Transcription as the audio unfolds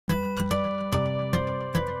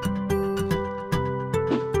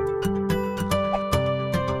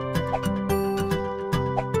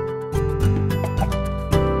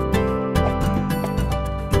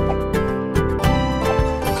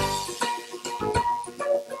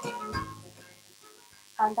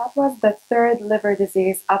And that was the third liver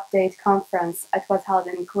disease update conference. It was held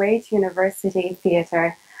in Great University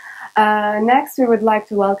Theatre. Next, we would like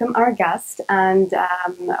to welcome our guest, and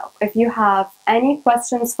if you have any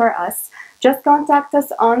questions for us, just contact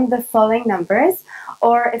us on the following numbers,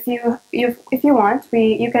 or if you want,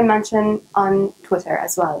 you can mention on Twitter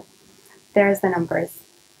as well. There's the numbers.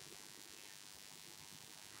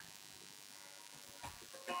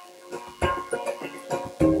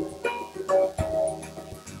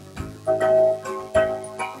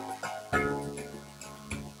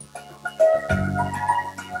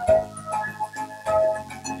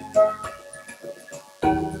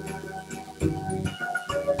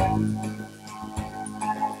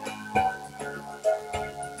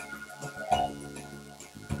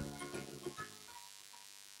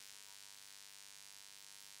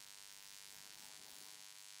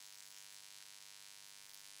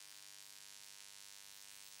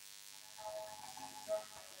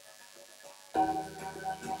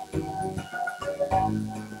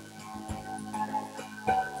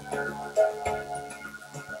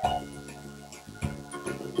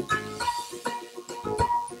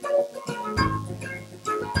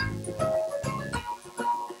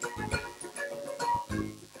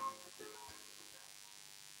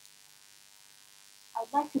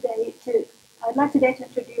 I'd like today to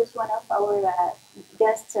introduce one of our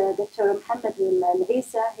guests, Dr. Mohammed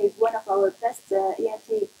aleisa. He's one of our best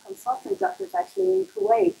ENT consultant doctors actually in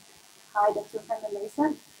Kuwait. Hi, Dr. Mohammed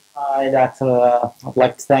aleisa. Hi, Doctor. I'd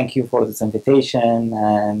like to thank you for this invitation,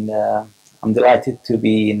 and I'm delighted to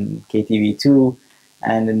be in KTV2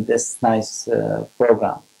 and in this nice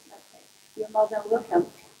program. Okay. You're more than welcome.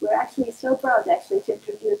 We're actually so proud to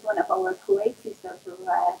introduce one of our Kuwaitis who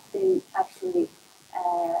has been actually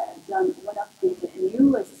done one of the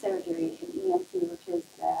newest surgery in ENT, which is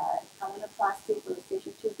canaloplasty for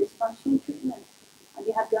station 2 dysfunction treatment. And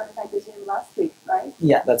you have done it, I presume, last week, right?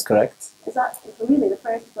 Yeah, that's correct. Is that really the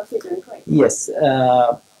first procedure in Kuwait? Yes.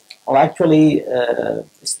 Well, actually,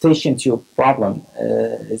 station tube problem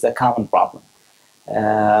is a common problem.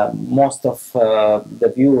 Most of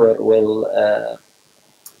the viewer will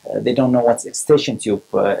they don't know what's station tube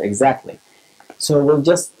exactly. So we'll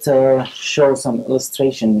just show some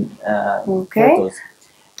illustration photos.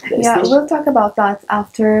 Yeah, we'll talk about that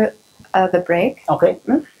after the break. Okay.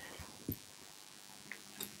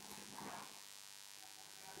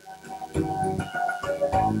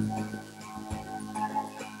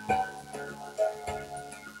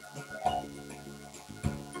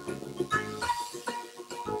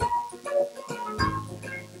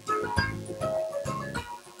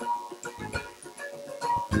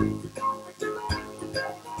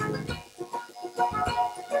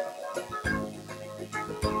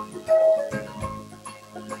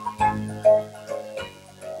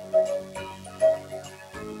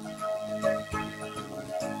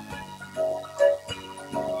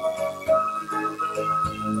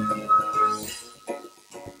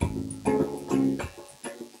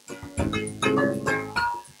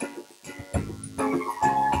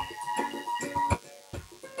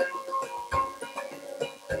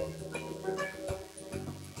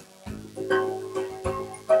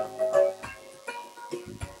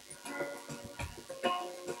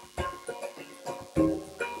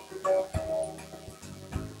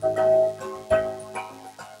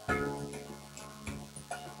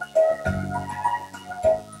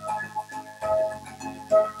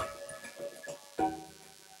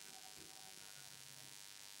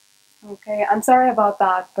 Okay, I'm sorry about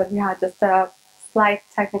that, but we had just a slight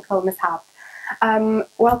technical mishap.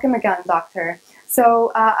 Welcome again, doctor.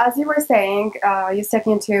 So, as you were saying,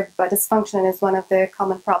 eustachian tube dysfunction is one of the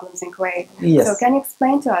common problems in Kuwait. Yes. So, can you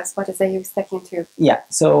explain to us what is a eustachian tube? Yeah.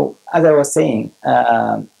 So, as I was saying,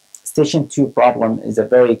 station tube problem is a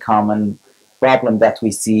very common problem that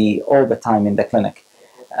we see all the time in the clinic.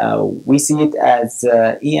 We see it as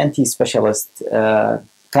ENT specialist,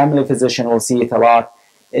 family physician will see it a lot.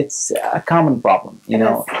 It's a common problem, you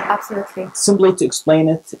know. Absolutely. Simply to explain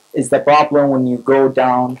it, is the problem when you go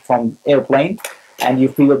down from airplane and you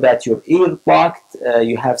feel that your ear blocked,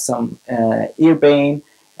 you have some ear pain.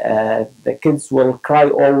 The kids will cry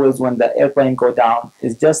always when the airplane go down.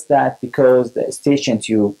 It's just that because the station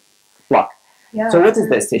tube blocked. Yeah, so what is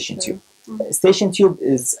the station tube? Mm-hmm. Station tube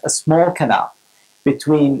is a small canal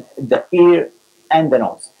between the ear and the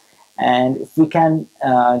nose. And if we can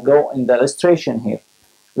go in the illustration here,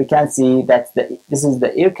 we can see that this is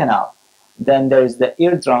the ear canal. Then there's the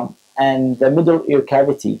eardrum and the middle ear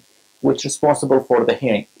cavity, which is responsible for the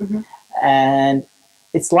hearing. Mm-hmm. And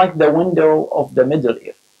it's like the window of the middle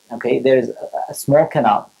ear. Okay, there's a small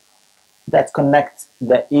canal that connects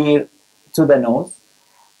the ear to the nose,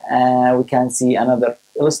 We can see another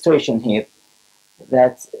illustration here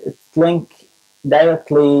that link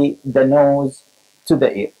directly the nose to the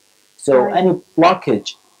ear. So Right. any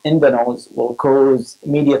blockage in the nose will cause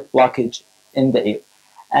immediate blockage in the ear,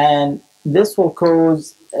 and this will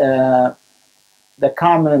cause the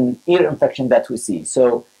common ear infection that we see.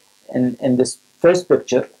 So in this first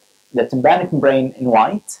picture, the tympanic membrane in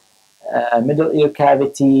white, middle ear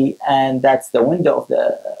cavity, and that's the window of the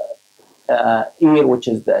ear, which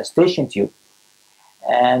is the eustachian tube.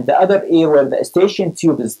 And the other ear where the eustachian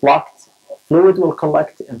tube is blocked, fluid will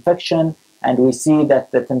collect, infection, and we see that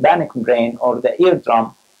the tympanic membrane or the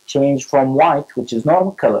eardrum change from white, which is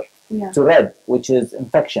normal color, Yeah. to red, which is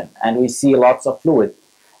infection, and we see lots of fluid.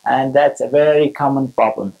 And that's a very common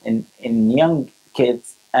problem in young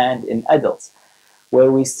kids and in adults,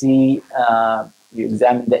 where we see you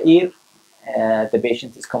examine the ear, the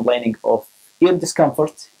patient is complaining of ear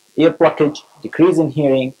discomfort, ear blockage, decrease in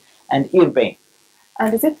hearing, and ear pain.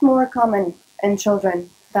 And is it more common in children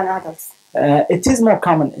than adults? It is more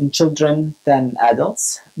common in children than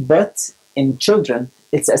adults, but in children,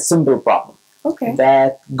 it's a simple problem Okay.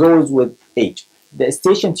 that goes with age. The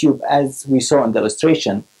eustachian tube, as we saw in the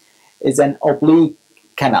illustration, is an oblique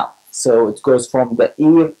canal. So it goes from the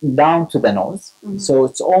ear down to the nose. Mhm. So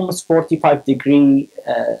it's almost 45-degree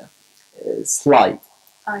slide.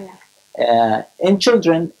 Oh, yeah. In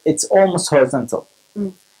children, it's almost horizontal.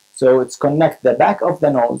 Mm. So it's connect the back of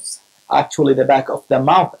the nose, actually the back of the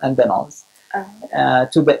mouth and the nose,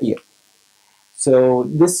 to the ear. So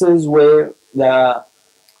this is where the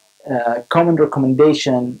common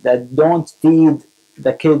recommendation that don't feed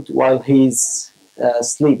the kid while he's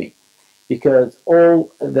sleeping, because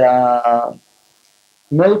all the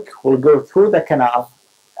milk will go through the canal,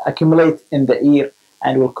 accumulate in the ear,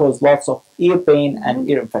 and will cause lots of ear pain and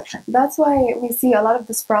ear infection. That's why we see a lot of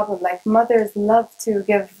this problem. Like mothers love to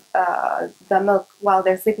give the milk while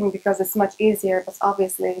they're sleeping because it's much easier. But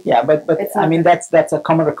obviously, Yeah, but It's I not mean that's a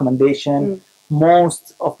common recommendation. Most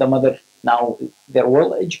of the mother now, they're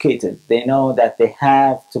well educated. They know that they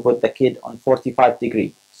have to put the kid on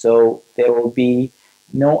 45-degree, so there will be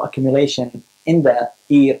no accumulation in the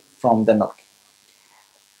ear from the milk.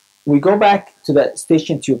 We go back to the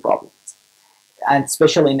eustachian tube problems, and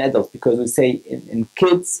especially in adults, because we say in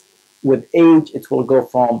kids with age it will go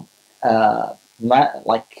from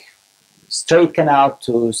like straight canal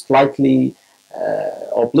to slightly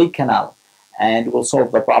oblique canal, and will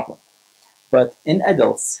solve the problem. But in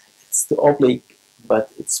adults, it's the oblique, but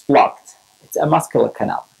it's blocked. It's a muscular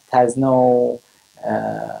canal. It has no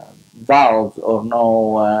valves or no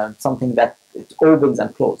something that it opens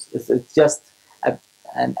and closes. It's just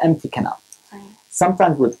an empty canal. Right.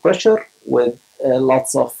 Sometimes with pressure, with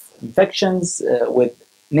lots of infections, with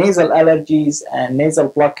nasal allergies and nasal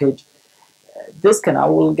blockage, this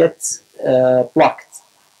canal will get blocked.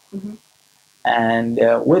 Mhm. And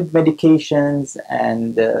with medications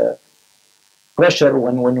and pressure,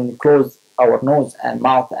 when we close our nose and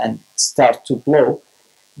mouth and start to blow,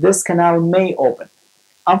 this canal may open.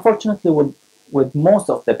 Unfortunately, with most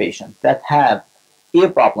of the patients that have ear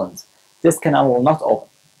problems, this canal will not open,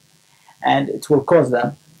 and it will cause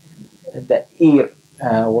them, the ear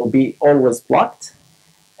will be always blocked,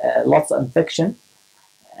 lots of infection,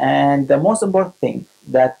 and the most important thing,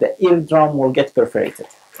 that the eardrum will get perforated.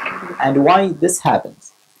 And why this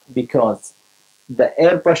happens? Because the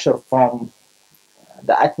air pressure from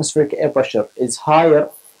the atmospheric air pressure is higher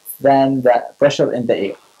than the pressure in the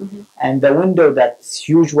air. Mhm. And the window that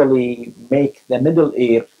usually make the middle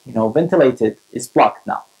ear, ventilated, is blocked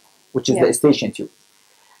now, which is Yeah. the eustachian tube.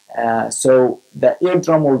 So the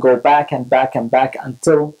eardrum will go back and back and back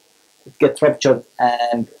until it gets ruptured,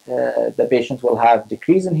 and the patient will have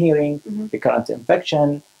decrease in hearing, Mhm. recurrent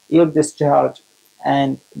infection, ear discharge,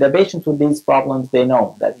 and the patient with these problems, they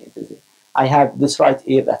know that I have this right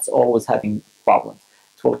ear that's always having problems.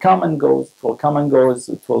 It will come and goes. It will come and goes.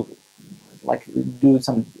 It will like do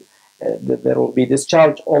some. There will be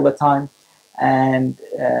discharge all the time, and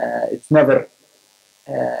it's never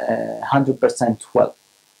 100% well.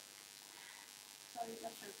 Sorry,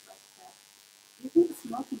 Richard, but do you think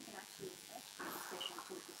smoking can actually affect the eustachian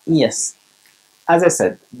tube? Yes, as I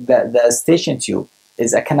said, the eustachian tube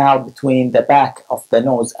is a canal between the back of the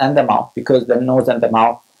nose and the mouth, because the nose and the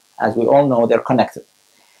mouth, as we all know, they're connected.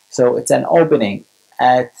 So it's an opening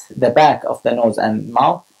at the back of the nose and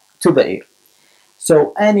mouth to the ear.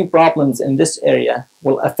 So any problems in this area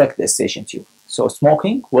will affect the eustachian tube. So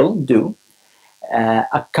smoking will do.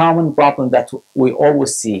 A common problem that we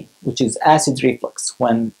always see, which is acid reflux,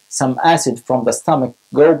 when some acid from the stomach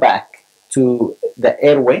go back to the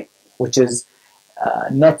airway, which is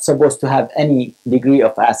not supposed to have any degree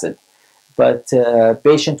of acid, but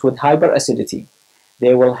patient with hyperacidity,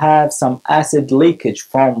 they will have some acid leakage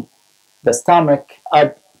from the stomach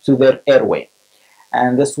up to their airway,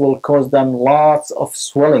 and this will cause them lots of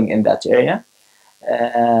swelling in that area.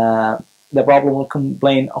 The problem will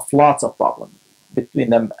complain of lots of problems between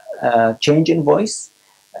them, change in voice,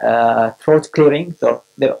 throat clearing.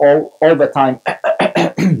 They're all the time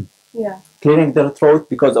Yeah. clearing their throat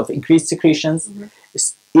because of increased secretions,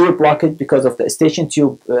 ear blockage because of the eustachian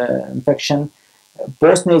tube infection,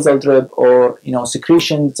 post nasal drip, or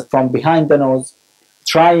secretions from behind the nose,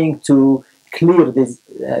 trying to clear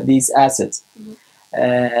these acids.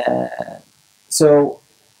 So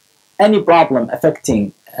any problem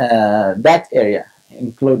affecting that area,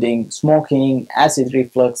 including smoking, acid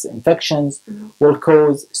reflux, infections, will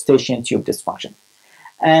cause eustachian tube dysfunction.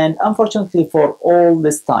 And unfortunately, for all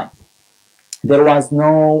this time, there was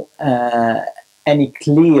no any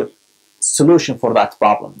clear solution for that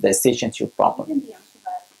problem, the eustachian tube problem. Even the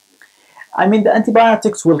antibiotics. I mean, the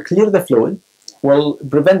antibiotics will clear the fluid, will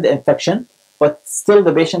prevent the infection, but still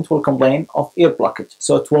the patient will complain of ear blockage.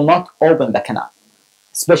 So it will not open the canal,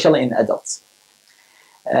 especially in adults.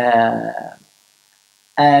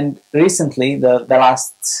 And recently, the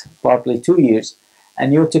last probably 2 years, a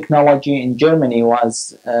new technology in Germany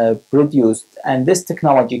was produced, and this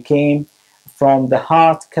technology came from the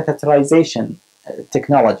heart catheterization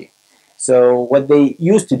technology. So what they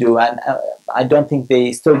used to do, and I don't think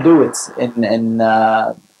they still do it in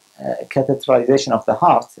catheterization of the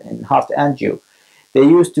heart, in heart angio, they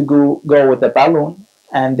used to go with a balloon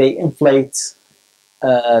and they inflate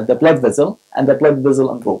the blood vessel, and the blood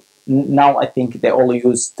vessel improve. Now I think they only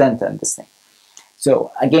use stent and this thing.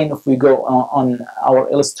 So again, if we go on our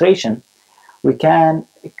illustration, we can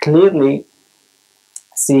clearly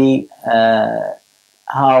see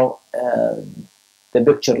how the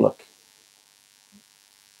picture look.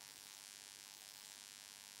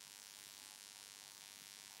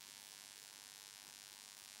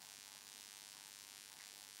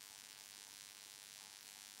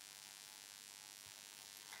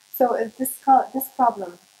 So this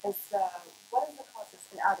problem is what is the causes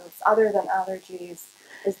in adults other than allergies?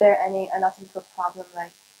 Is there any anatomical problem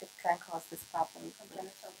like it can cause this problem?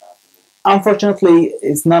 Congenital problem? Unfortunately,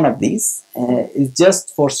 it's none of these. It's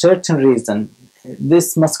just for certain reason,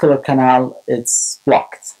 this muscular canal it's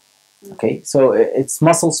blocked. Okay, so it's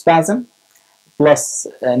muscle spasm plus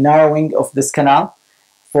narrowing of this canal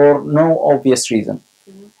for no obvious reason,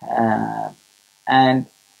 and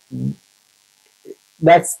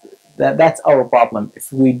that's our problem.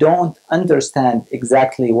 If we don't understand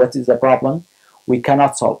exactly what is the problem, we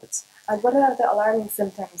cannot solve it. And what are the alarming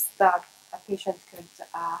symptoms that a patient could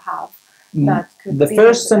have? That could the be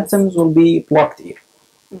first symptoms will be blocked ear,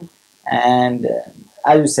 and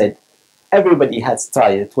as you said, everybody has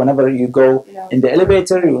tried it. Whenever you go in the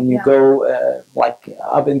elevator, when you go like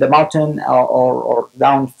up in the mountain or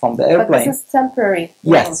down from the airplane. But this is temporary.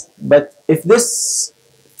 Yes, but if this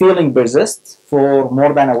feeling persists for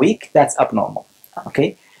more than a week, that's abnormal.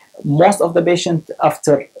 Okay, most of the patient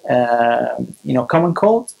after common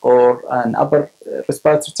cold or an upper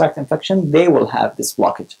respiratory tract infection, they will have this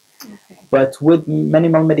blockage. Okay. But with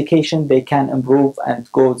minimal medication, they can improve and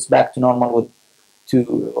goes back to normal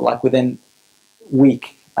within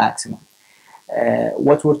week maximum.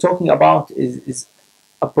 What we're talking about is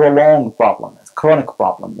a prolonged problem, a chronic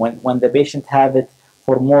problem. When the patient have it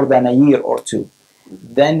for more than a year or two,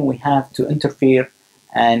 then we have to interfere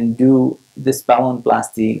and do this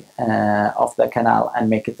ballonplasty of the canal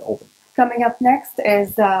and make it open. Coming up next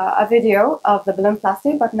is a video of the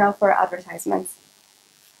ballonplasty, but now for advertisements.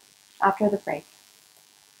 After the break.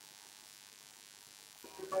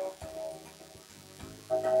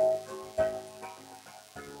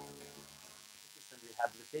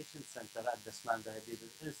 Rehabilitation Center at the Smile Diabetes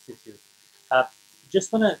Institute.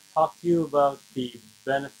 Just want to talk to you about the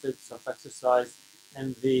benefits of exercise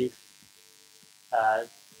in the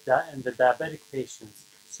diabetic patients.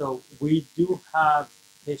 So we do have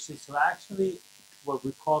patients who actually, what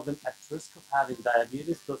we call them at risk of having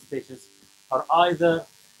diabetes. Those patients are either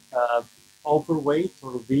overweight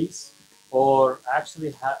or obese, or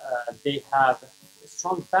actually they have a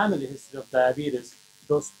strong family history of diabetes.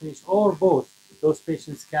 Those patients, or both, those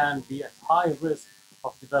patients can be at high risk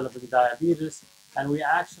of developing diabetes, and we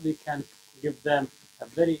actually can give them a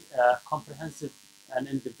very comprehensive and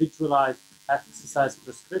individualized exercise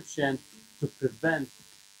prescription to prevent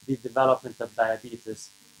the development of diabetes.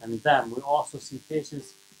 And then we also see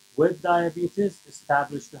patients with diabetes,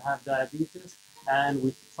 established to have diabetes, and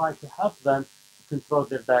we try to help them control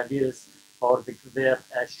their diabetes or their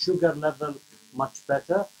sugar level much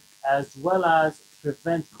better, as well as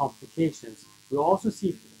prevent complications. We also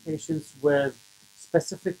see patients with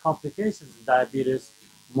specific complications of diabetes,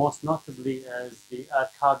 most notably as the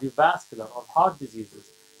cardiovascular or heart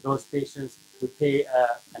diseases. Those patients, we pay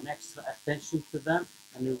an extra attention to them,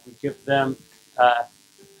 and we give them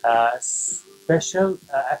a special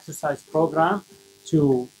exercise program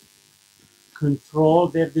to control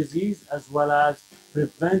their disease as well as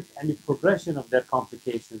prevent any progression of their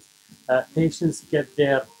complications. Patients get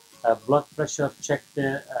their blood pressure checked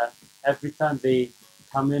every time they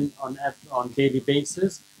come in on daily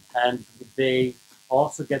basis, and they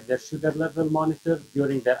also get their sugar level monitored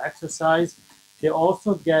during their exercise. They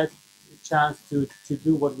also get a chance to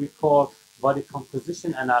do what we call body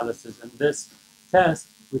composition analysis. And this test,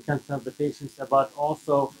 we can tell the patients about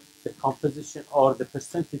also the composition or the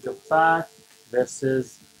percentage of fat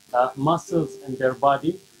versus muscles in their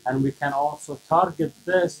body, and we can also target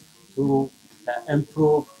this to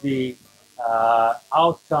improve the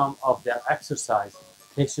outcome of their exercise.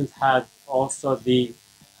 Patients had also the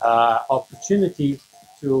opportunity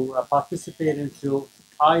to participate into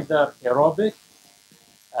either aerobic,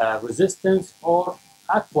 resistance, or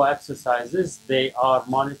aqua exercises. They are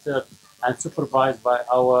monitored and supervised by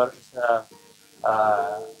our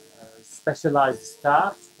uh, specialized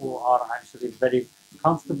staff who are actually very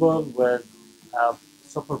comfortable with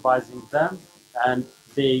supervising them, and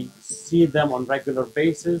they see them on regular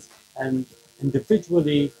basis and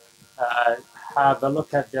individually uh, have a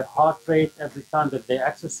look at their heart rate every time that they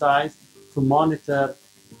exercise to monitor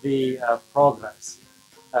the progress.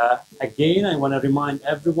 Again, I want to remind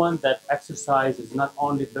everyone that exercise is not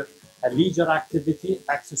only a leisure activity.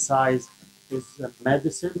 Exercise is a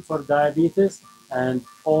medicine for diabetes and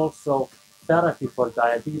also therapy for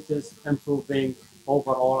diabetes, improving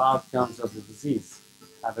overall outcomes of the disease.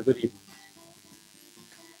 Have a good evening.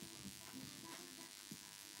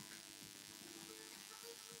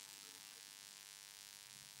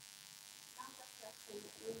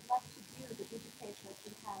 We would like to view the presentation that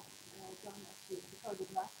we had done recorded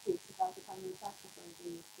last week about the primary factor for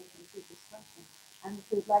the patient with dysfunction. And if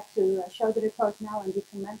you'd like to show the report now and you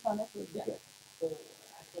comment on it, would be good. So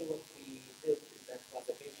actually what we did is that was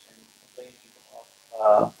a patient complaining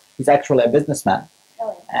of he's actually a businessman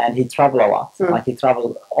and he traveled a lot. Like he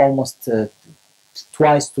traveled almost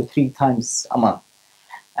twice to three times a month.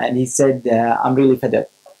 And he said, I'm really fed up.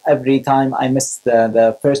 Every time I miss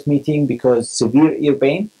the first meeting because severe ear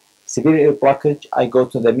pain, severe ear blockage, I go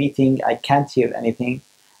to the meeting, I can't hear anything.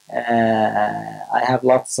 I have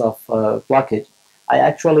lots of blockage. I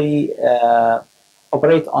actually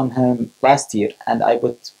operate on him last year and I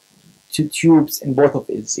put 2 tubes in both of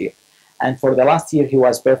his ear. And for the last year he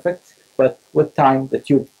was perfect, but with time the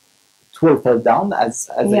tube will fell down as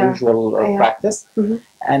the usual practice,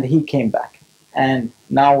 and he came back. And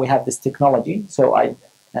now we have this technology. So I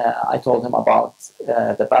told him about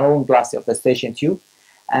the balloonoplasty of the station tube,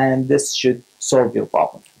 and this should solve your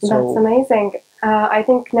problem. That's amazing. I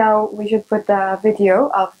think now we should put the video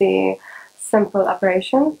of the simple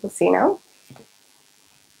operation. We'll see now.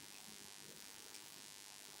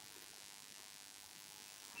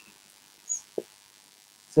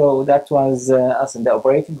 So that was us in the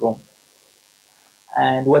operating room.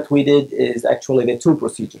 And what we did is actually the two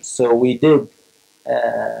procedures. So we did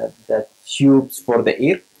the tubes for the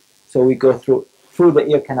ear. So we go through the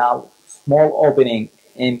ear canal, small opening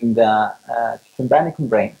in the tympanic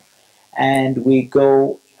membrane, and we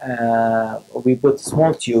put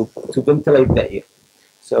small tube to ventilate the ear.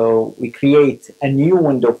 So we create a new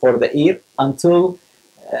window for the ear until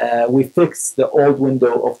we fix the old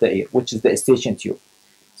window of the ear, which is the station tube.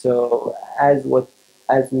 So as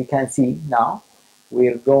we can see now,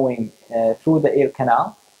 we're going through the ear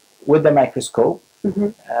canal with the microscope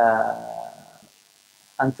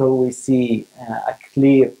until we see a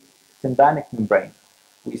clear tympanic membrane.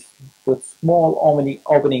 We put small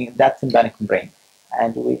opening in that tympanic membrane,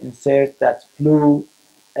 and we insert that blue,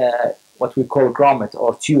 what we call grommet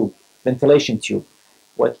or tube, ventilation tube.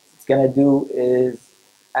 What it's going to do is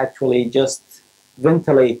actually just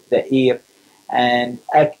ventilate the ear and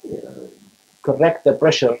correct the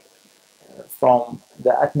pressure from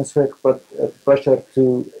the atmospheric pressure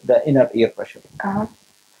to the inner ear pressure.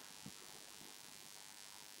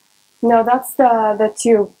 No, that's the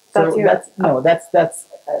tube. That's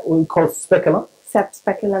we call speculum.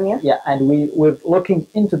 Speculum, yeah. Yeah, and we're looking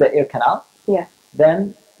into the ear canal. Yeah.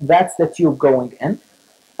 Then that's the tube going in.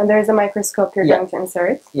 And there is a microscope you're going to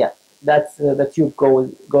insert. Yeah, that's the tube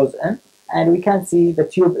goes in, and we can see the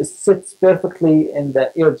tube sits perfectly in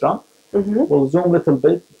the eardrum. We'll zoom a little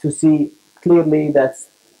bit to see clearly that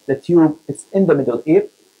the tube is in the middle ear,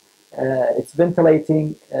 It's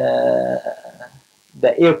ventilating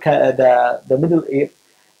the ear, the middle ear,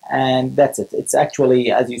 and that's it. It's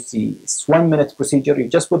actually, as you see, it's 1 minute procedure. You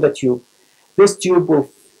just put the tube. This tube will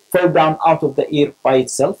fall down out of the ear by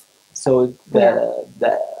itself, so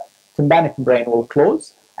the tympanic membrane will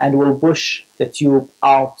close and will push the tube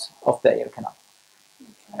out of the ear canal.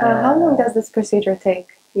 How long does this procedure take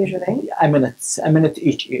usually? A minute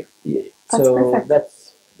each ear. That's So perfect.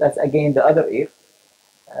 that's again the other ear.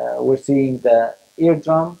 We're seeing the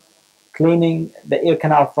eardrum, cleaning the ear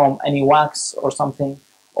canal from any wax or something,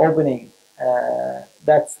 opening.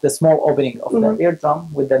 That's the small opening of the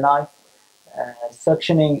eardrum with the knife,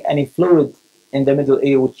 suctioning any fluid in the middle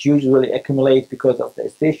ear, which usually accumulates because of the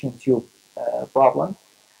eustachian tube problem.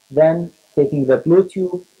 Then taking the blue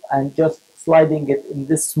tube and just sliding it in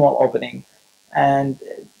this small opening. And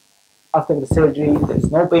after the surgery, there is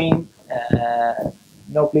no pain,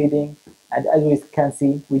 no bleeding, and as we can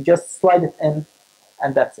see, we just slide it in,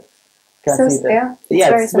 and that's it. Can So, see that? yeah,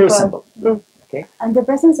 it's It's very simple. Okay. And the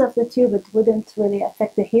presence of the tube, it wouldn't really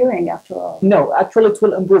affect the hearing after all. No, actually, it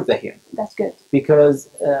will improve the hearing That's good. because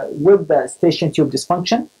with the eustachian tube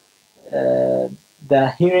dysfunction, the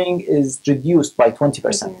hearing is reduced by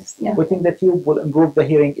 20%. Yeah. Putting the tube will improve the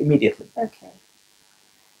hearing immediately. Okay.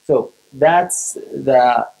 So that's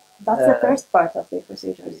the That's the first part of the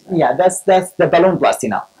procedure. yeah, that's the ballonplasty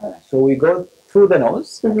now. Alright. So we go through the nose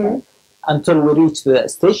until we reach the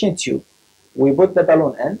eustachian tube. We put the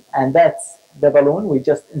balloon in, and that's the balloon. We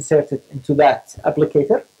just insert it into that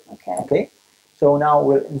applicator. Okay. Okay. So now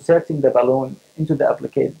we're inserting the balloon into the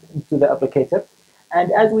applicator,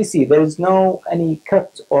 and as we see, there is no any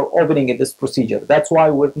cut or opening in this procedure. That's why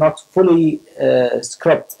we're not fully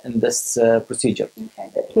scrubbed in this procedure. Okay.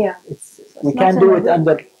 Yeah. We can do it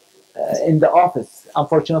under in the office.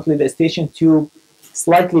 Unfortunately, the eustachian tube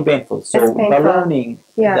slightly painful. So It's painful. ballooning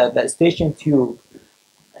the eustachian tube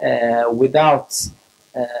without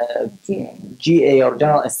GA or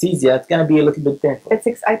general anesthesia, it's going to be a little bit painful.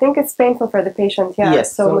 I think it's painful for the patient. Yeah. Yes,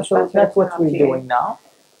 So much better that's to what have we're GA. doing now.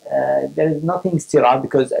 There is nothing sterile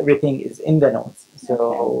because everything is in the nose.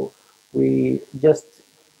 So we just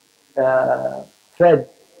thread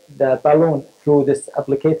the balloon through this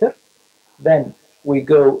applicator. Then we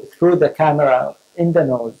go through the camera in the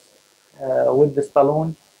nose with this balloon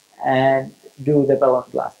and do the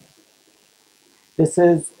ballonplasty. This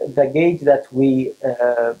is the gauge that we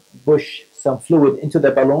push some fluid into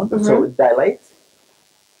the balloon so it dilates.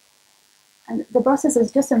 And the process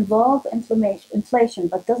is just involve inflation,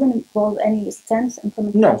 but doesn't involve any stents,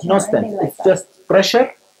 implementation, No or stent. anything like It's that. just pressure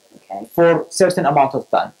Okay. for certain amount of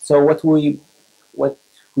time. So what we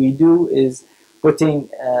do is putting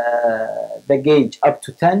the gauge up to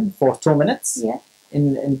 10 for 2 minutes Yeah.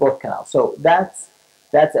 in both canals. So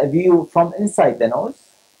that's a view from inside the nose.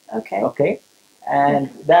 Okay. Okay, and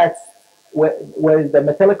that's where the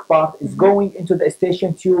metallic part is going into the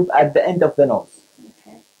eustachian tube at the end of the nose.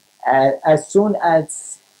 Okay. And as soon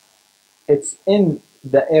as it's in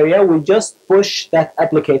the area, we just push that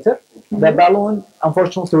applicator. The balloon,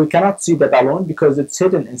 unfortunately, we cannot see the balloon because it's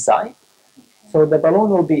hidden inside. So the balloon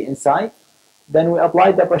will be inside. Then we apply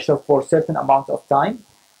the pressure for a certain amount of time,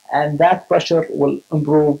 and that pressure will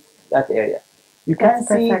improve that area. You can That's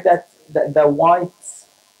see perfect. that the white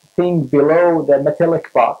thing below the metallic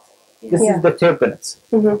part. This is the turbinates.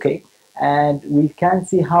 Okay, and we can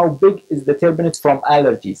see how big is the turbinates from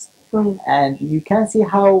allergies. And you can see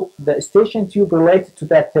how the eustachian tube related to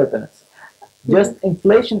that turbinates. Just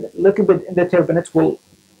inflation a little bit in the turbinates will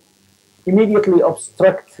immediately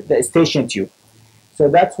obstruct the eustachian tube. So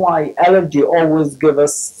that's why allergy always give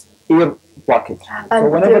us ear blockage. And So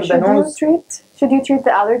whenever the nose, should you treat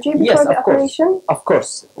the allergy before yes, the operation? Of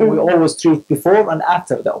course, we always treat before and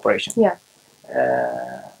after the operation. Yeah.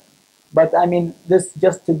 But I mean, this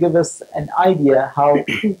just to give us an idea how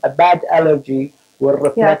a bad allergy will Yeah, it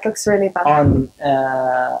reflect looks really bad.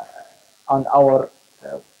 on our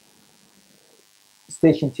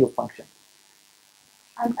eustachian tube function.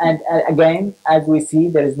 And again, as we see,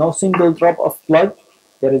 there is no single drop of blood.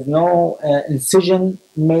 There is no incision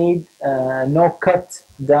made, no cut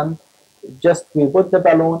done. Just we put the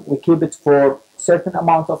balloon, we keep it for a certain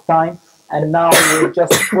amount of time, and now we're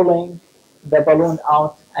just pulling the balloon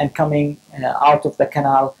out and coming out of the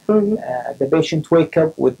canal. The patient wake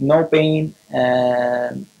up with no pain,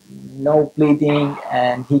 no bleeding,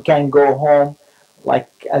 and he can go home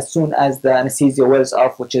like as soon as the anesthesia wears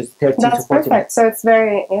off, which is 30 That's to 40 perfect. minutes. So it's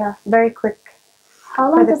very quick. How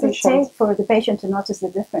long For the does it patient. take for the patient to notice the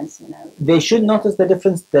difference? You know. They should notice the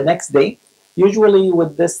difference the next day. Usually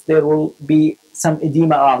with this, there will be some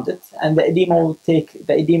edema around it, and the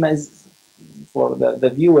edema is for the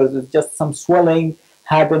viewers, it's just some swelling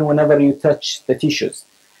happen whenever you touch the tissues.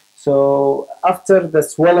 So after the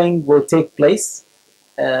swelling will take place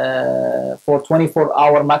for 24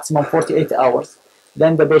 hours, maximum 48 hours,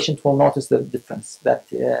 then the patient will notice the difference, that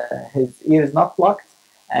his ear is not blocked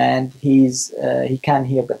and he can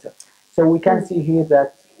hear better. So we can see here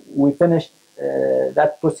that we finished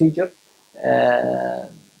that procedure.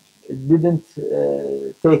 It didn't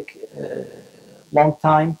take long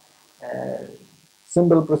time.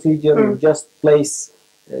 Simple procedure. You just place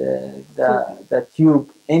the tube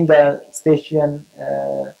in the station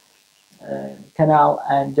canal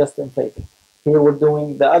and just inflate it. Here we're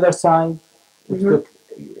doing the other side. It took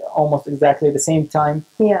almost exactly the same time.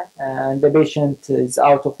 Yeah. And the patient is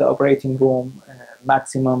out of the operating room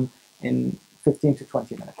maximum in 15 to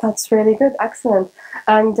 20 minutes. That's really good. Excellent.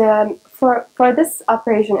 And for this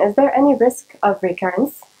operation, is there any risk of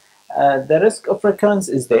recurrence? The risk of recurrence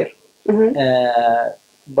is there.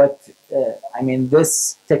 But I mean,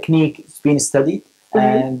 this technique has been studied,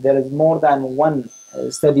 and there is more than one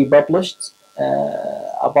study published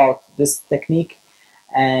about this technique,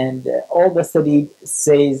 and all the study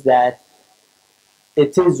says that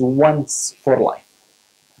it is once for life.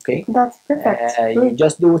 Okay, that's perfect. You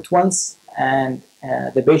just do it once, and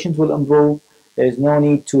the patient will improve. There is no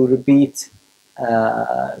need to repeat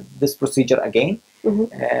this procedure again.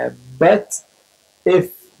 But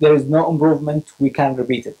if there is no improvement, we can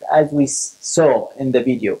repeat it. As we saw in the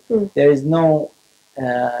video, there is no,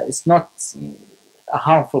 it's not a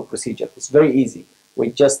harmful procedure. It's very easy. We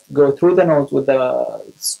just go through the nose with the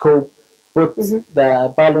scope, put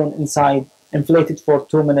the balloon inside, inflate it for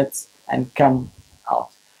 2 minutes, and come out.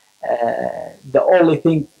 The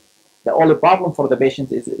only problem for the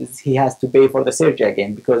patient is he has to pay for the surgery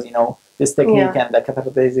again, because this technique and the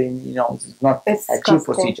catheterizing, is not a cheap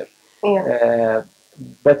procedure.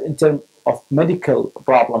 But in terms of medical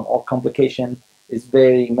problem or complication, is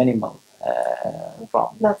very minimal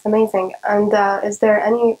problem. That's amazing. And is there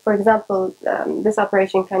any, for example, this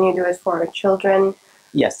operation, can you do it for children?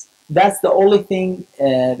 Yes, that's the only thing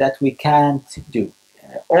that we can't do.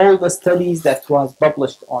 All the studies that was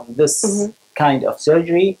published on this kind of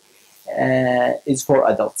surgery is for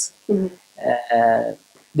adults.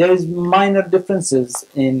 There is minor differences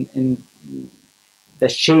in the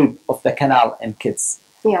shape of the canal in kids.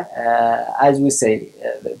 As we say,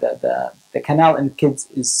 the canal in kids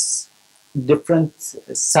is different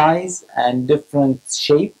size and different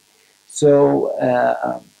shape. So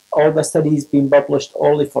all the studies being published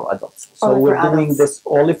only for adults. So we're doing this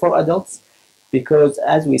only for adults, because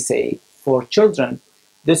as we say, for children,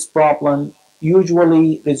 this problem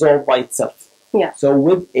usually resolved by itself. So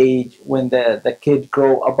with age, when the kid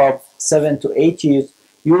grow above 7 to 8 years,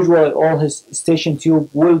 usually all his station tube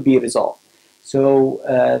will be resolved. So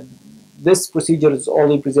this procedure is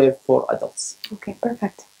only preserved for adults. Okay,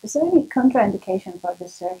 perfect. Is there any contraindication for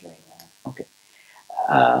this surgery? Okay.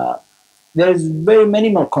 There is very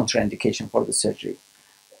minimal contraindication for the surgery.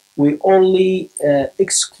 We only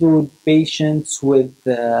exclude patients with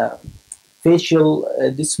facial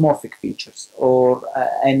dysmorphic features or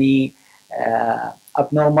any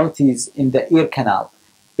abnormalities in the ear canal,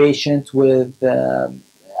 patient with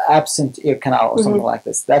absent ear canal or something like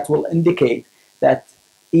this. That will indicate that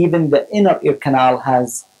even the inner ear canal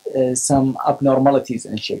has some abnormalities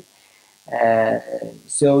in shape.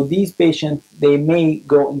 So these patients, they may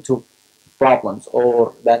go into problems,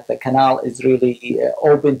 or that the canal is really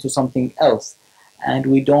open to something else, and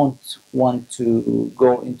we don't want to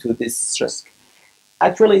go into this risk.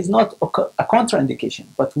 Actually, it's not a contraindication,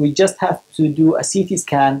 but we just have to do a CT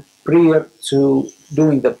scan prior to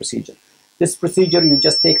doing the procedure. This procedure, you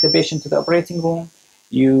just take the patient to the operating room,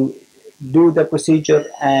 you do the procedure,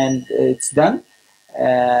 and it's done.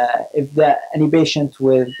 If any patient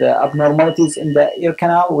with abnormalities in the ear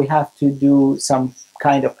canal, we have to do some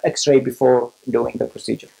kind of X-ray before doing the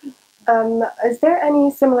procedure. Is there any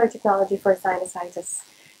similar technology for sinusitis?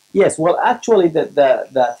 Yes, well, actually,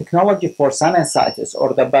 the technology for sinusitis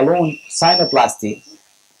or the balloon sinuplasty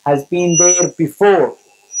has been there before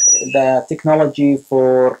the technology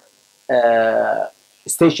for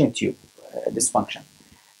station tube dysfunction.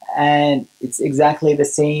 And it's exactly the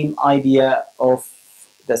same idea of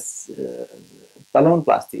this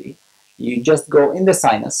balloonplasty. You just go in the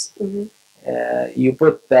sinus, you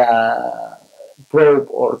put the probe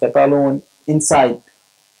or the balloon inside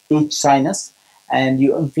each sinus, and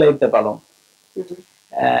you inflate the balloon.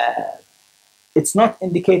 It's not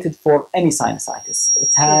indicated for any sinusitis.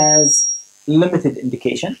 It has limited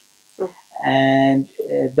indication, and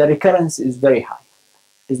the recurrence is very high.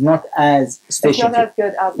 is not as It's station not tube. as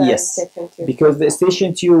good as the Yes, stitching tube. because the station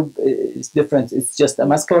tube is different. It's just a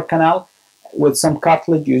muscular canal with some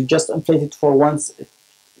cartilage. You just inflate it for once,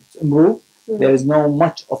 it's improved. There is no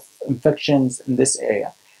much of infections in this area.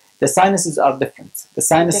 The sinuses are different. The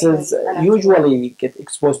sinuses usually get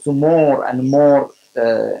exposed to more and more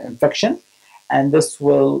infection, and this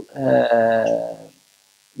will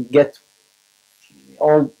get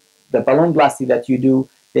all the ballonplasty that you do.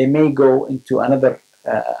 They may go into another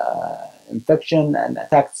infection and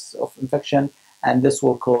attacks of infection, and this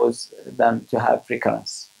will cause them to have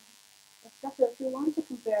recurrence. Doctor, if you want to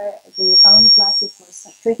compare the ballonoplasty for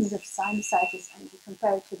treatment of sinusitis and you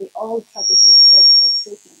compare it to the old traditional surgical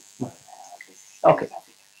treatment for this Okay.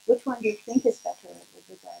 sinusitis, which one do you think is better with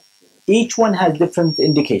regard to? Each one has different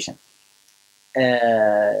indication.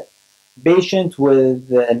 Patient with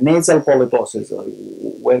nasal polyposis,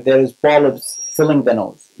 where there is polyps filling the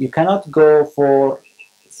nose, you cannot go for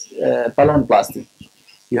ballonplasty.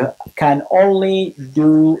 You can only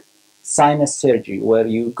do sinus surgery, where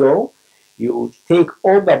you go, you take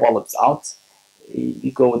all the polyps out,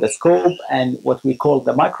 you go with a scope and what we call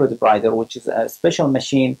the microdebrider, which is a special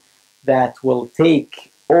machine that will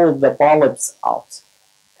take all the polyps out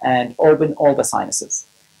and open all the sinuses.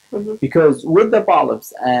 Because with the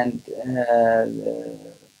polyps and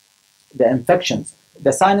the infections,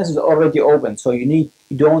 the sinus is already open, so you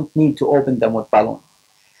don't need to open them with balloon.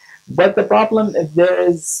 But the problem if there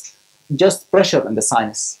is just pressure in the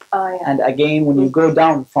sinus, and again when you go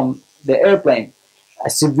down from the airplane, a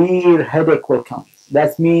severe headache will come.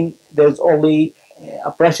 That means there's only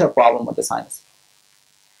a pressure problem with the sinus.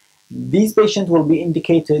 These patients will be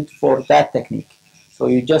indicated for that technique. So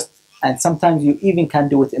you just, and sometimes you even can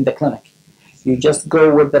do it in the clinic. You just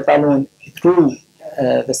go with the balloon through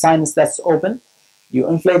the sinus that's open, you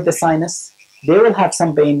inflate the sinus, they will have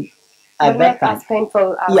some pain at that time. As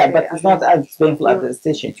painful as but it's not as painful as the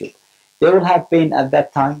station tube. They will have pain at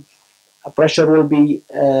that time. A pressure will be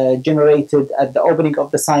generated at the opening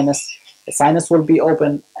of the sinus will be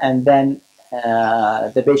open, and then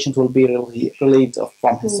the patient will be relieved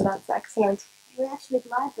from his symptoms. That's excellent. We're actually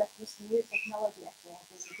glad that this new technology actually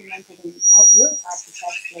has been implemented in your practice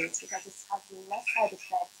actually, because it has less side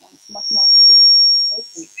effects and it's much more convenient to the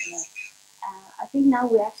patients. You know. I think now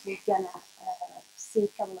we're actually gonna see a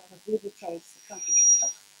couple of video tapes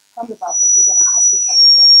from the public. We're gonna ask you a couple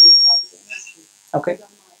of questions about the industry. Okay.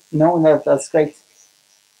 No, that's great.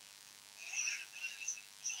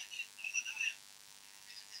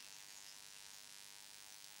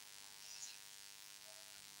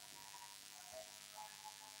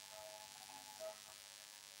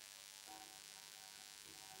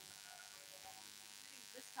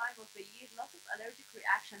 This time of the year, lots of allergic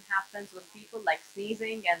reaction happens with people like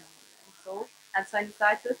sneezing and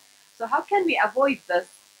sinusitis. So how can we avoid this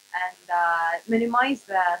and minimize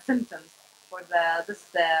the symptoms for this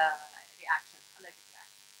reaction, allergic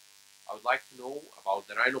reaction? I would like to know about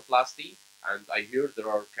the rhinoplasty, and I hear there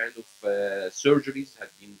are kind of surgeries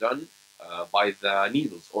have been done by the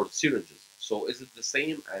needles or syringes. So is it the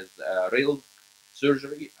same as a real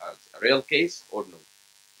surgery, as a real case, or no?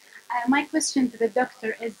 My question to the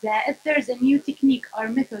doctor is if there's a new technique or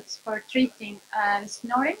methods for treating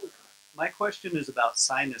snoring. My question is about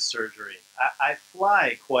sinus surgery. I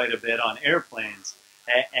fly quite a bit on airplanes,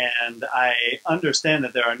 and I understand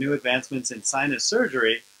that there are new advancements in sinus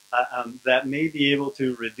surgery that may be able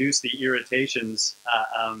to reduce the irritations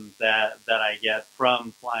that I get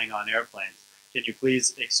from flying on airplanes. Can you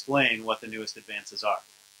please explain what the newest advances are?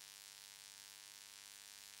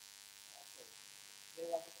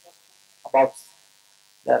 About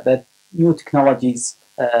the new technologies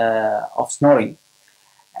of snoring,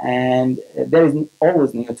 and there is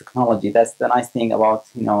always new technology. That's the nice thing about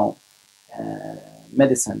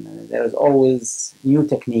medicine. There is always new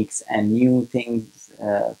techniques and new things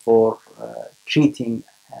for treating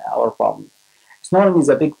our problem. Snoring is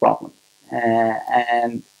a big problem,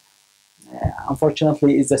 and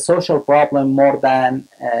unfortunately is a social problem more than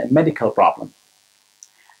a medical problem.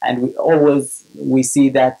 And we see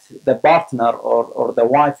that the partner or the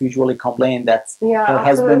wife usually complain that her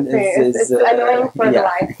husband is annoying for the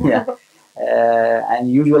wife.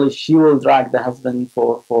 And usually she will drag the husband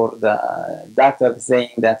for the doctor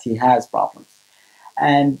saying that he has problems.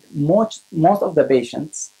 And most of the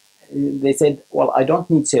patients, they said, well, I don't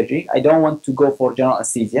need surgery. I don't want to go for general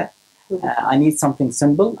anesthesia. I need something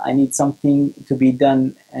simple. I need something to be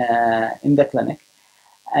done in the clinic.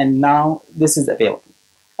 And now this is available.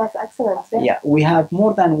 That's excellent. Yeah, we have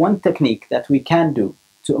more than one technique that we can do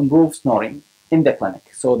to improve snoring in the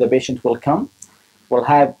clinic. So the patient will come, will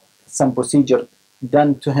have some procedure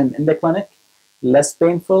done to him in the clinic, less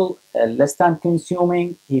painful, less time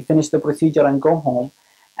consuming. He finished the procedure and go home,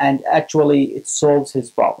 and actually it solves his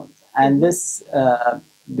problems. And this,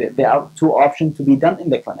 there are two options to be done in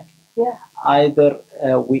the clinic. Yeah. Either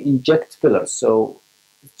we inject fillers, so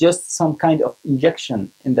just some kind of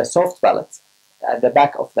injection in the soft palate at the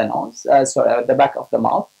back of the nose, at the back of the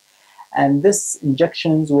mouth, and this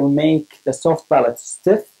injections will make the soft palate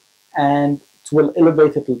stiff and it will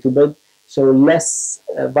elevate it a little bit, so less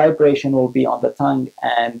vibration will be on the tongue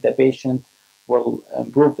and the patient will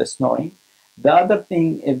improve the snoring. The other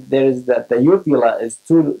thing, if there is that the uvula is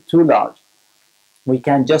too large, we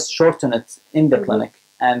can just shorten it in the clinic,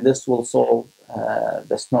 and this will solve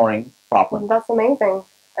the snoring problem. That's amazing,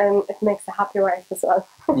 and it makes a happy wife as well.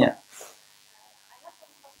 Yeah. I have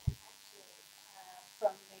one question actually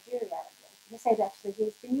from Nigeria. He said actually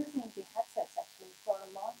he's been using the headsets actually for a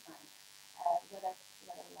long time, whether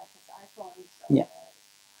like his iPhones or Yeah.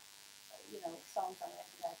 songs or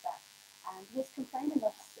anything like that. And he's complaining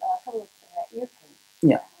of a couple of ear pain.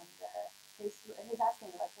 Yeah. And he's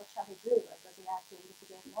asking like, what shall he do? Like, does he have to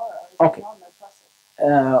investigate more, or is Okay. it a normal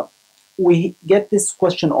process? We get this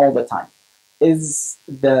question all the time. Is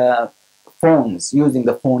the phones, using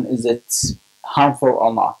the phone, is it harmful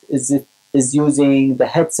or not? Is using the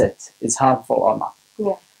headset is harmful or not?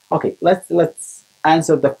 Yeah. Okay, let's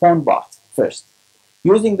answer the phone part first.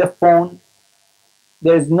 Using the phone,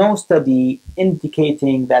 there's no study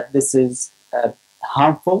indicating that this is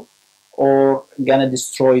harmful or gonna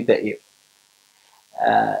destroy the ear.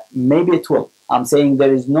 Maybe it will. I'm saying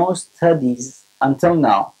there is no studies until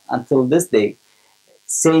now, until this day,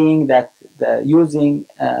 saying that using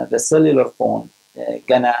the cellular phone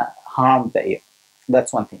gonna harm the ear.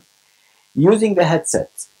 That's one thing. Using the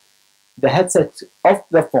headset of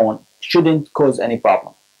the phone shouldn't cause any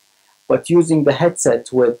problem. But using the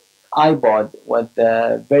headset with iPod with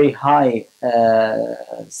the very high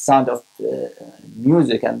sound of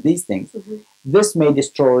music and these things, this may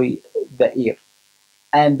destroy the ear,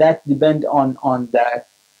 and that depends on the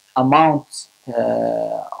amount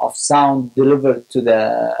of sound delivered to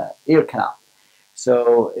the ear canal.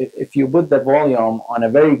 So if you put the volume on a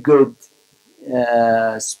very good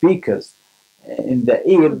speakers in the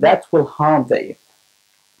ear, that will harm the ear.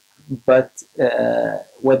 But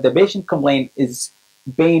what the patient complain is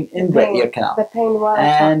pain in the ear canal, the pain while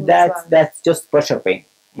and that's just pressure pain.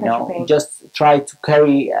 Just try to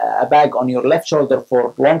carry a bag on your left shoulder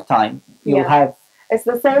for a long time. You'll have. It's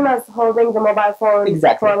the same as holding the mobile phone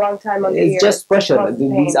Exactly. for a long time on the ear. It's just pressure.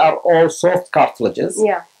 These are all soft cartilages.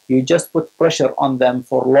 Yeah. You just put pressure on them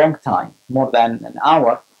for a long time, more than an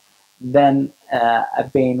hour, then a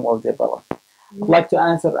pain will develop. I'd like to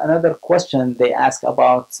answer another question they ask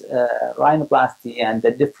about rhinoplasty and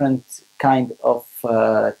the different kind of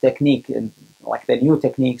technique, like the new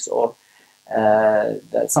techniques or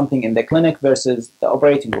something in the clinic versus the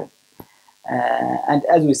operating room. And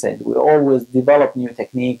as we said, we always develop new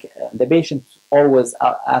technique. The patients always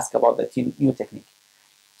ask about the new technique.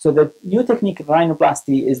 So the new technique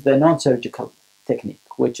rhinoplasty is the non-surgical technique,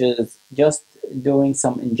 which is just doing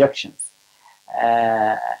some injections.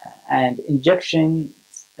 And injections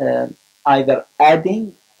either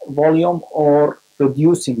adding volume or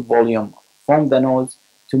reducing volume from the nose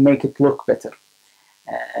to make it look better.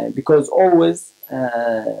 Because always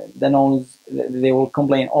the nose, they will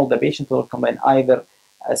complain, all the patients will complain either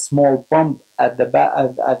a small bump at the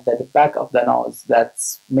back of the nose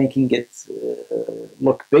that's making it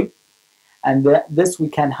look big, and this we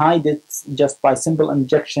can hide it just by simple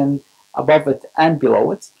injection above it and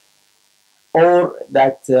below it, or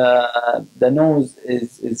that the nose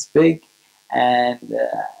is big, and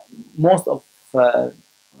most of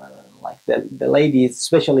like the ladies,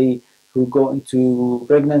 especially who go into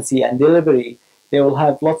pregnancy and delivery, they will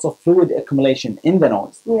have lots of fluid accumulation in the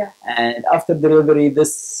nose. Yeah. And after delivery,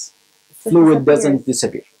 this fluid doesn't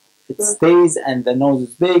disappear. It stays, and the nose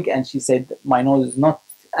is big. And she said, my nose is not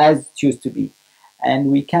as it used to be. And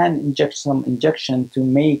we can inject some injection to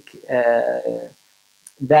make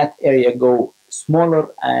that area go smaller,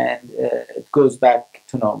 and it goes back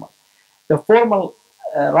to normal. The formal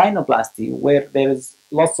rhinoplasty, where there is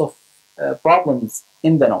lots of problems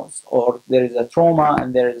in the nose, or there is a trauma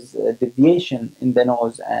and there is a deviation in the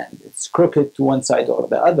nose and it's crooked to one side or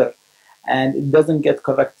the other, and it doesn't get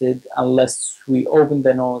corrected unless we open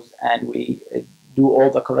the nose and we do all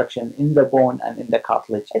the correction in the bone and in the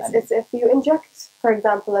cartilage. It's if you inject, for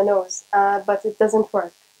example, a nose, but it doesn't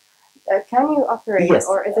work. Can you operate, yes,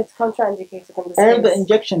 or is it contraindicated in this all case? the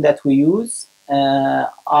injection that we use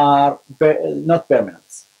are not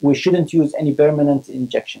permanent. We shouldn't use any permanent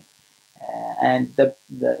injection. And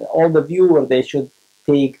all the viewer, they should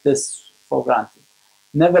take this for granted.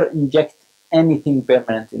 Never inject anything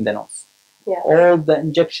permanent in the nose. Yeah. All the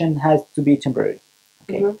injection has to be temporary.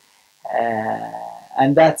 Okay,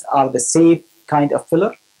 and that are the safe kind of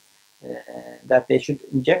filler that they should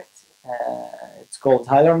inject. It's called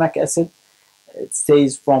hyaluronic acid. It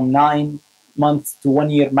stays from 9 months to 1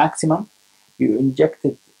 year maximum. You inject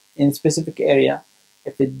it in specific area.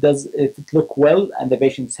 If it look well and the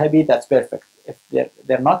patient's happy, that's perfect. If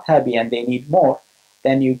they're not happy and they need more,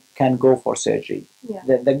 then you can go for surgery. Yeah.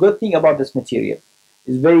 The good thing about this material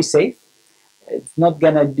is very safe. It's not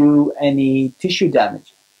gonna do any tissue damage.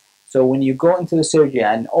 So when you go into the surgery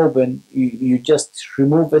and open, you just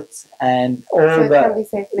remove it, and all So it can be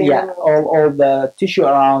safely removed. all the tissue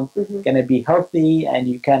around Mhm. gonna be healthy, and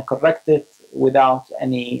you can correct it without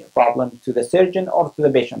any problem to the surgeon or to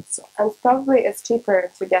the patient itself. And probably it's cheaper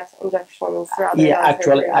to get injections rather Yeah, than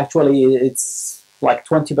surgery. actually, it's like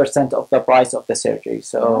 20% of the price of the surgery,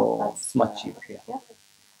 so that's, it's much cheaper. Yeah.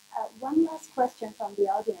 One last question from the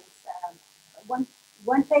audience.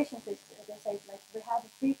 One patient is, they say, like, we have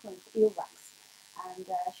a frequent earwax, and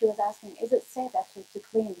she was asking, is it safe actually to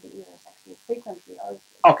clean the ears actually frequently? Or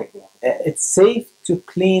Okay, it's safe to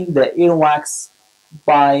clean the earwax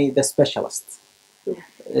by the specialist.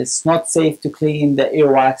 It's not safe to clean the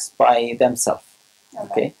earwax by themselves.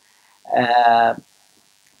 Okay.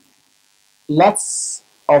 Lots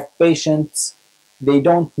of patients, they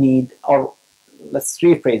don't need, or let's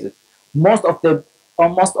rephrase it. Most of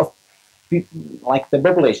like the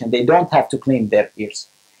population, they don't have to clean their ears.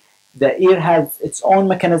 The ear has its own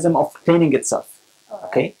mechanism of cleaning itself.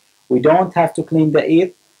 Okay, we don't have to clean the ear.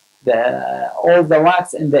 All the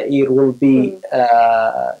wax in the ear will be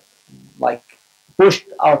like pushed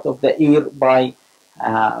out of the ear by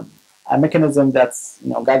a mechanism that's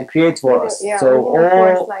God created for us. Yeah, so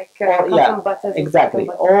all like exactly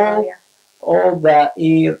all the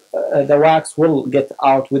ear the wax will get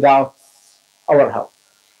out without our help.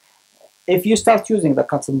 If you start using the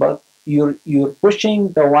cotton bud, you're pushing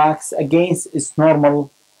the wax against its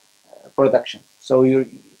normal production. So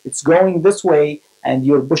it's going this way, and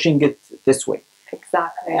you're pushing it this way.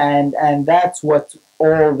 Exactly. And that's what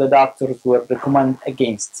all the doctors would recommend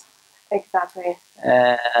against. Exactly.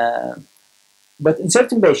 But in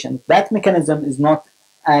certain patients, that mechanism is not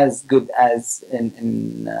as good as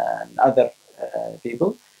in other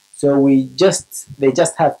people. So they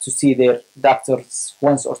just have to see their doctors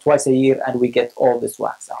once or twice a year, and we get all this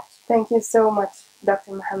wax out. Thank you so much,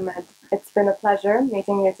 Dr. Mohammed. It's been a pleasure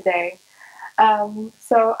meeting you today.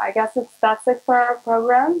 So I guess that's it for our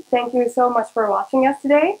program. Thank you so much for watching us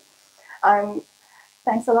today.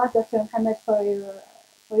 Thanks a lot, Dr. Mohammed, for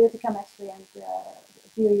you to come actually and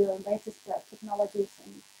view your latest technologies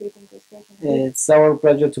in treating these patients. It's our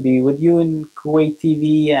pleasure to be with you in Kuwait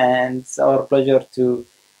TV, and it's our pleasure to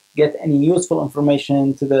get any useful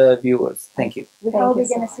information to the viewers. Thank you. We hope we're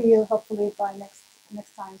going to see you hopefully by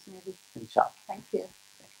next times maybe. Inshallah. Thank you.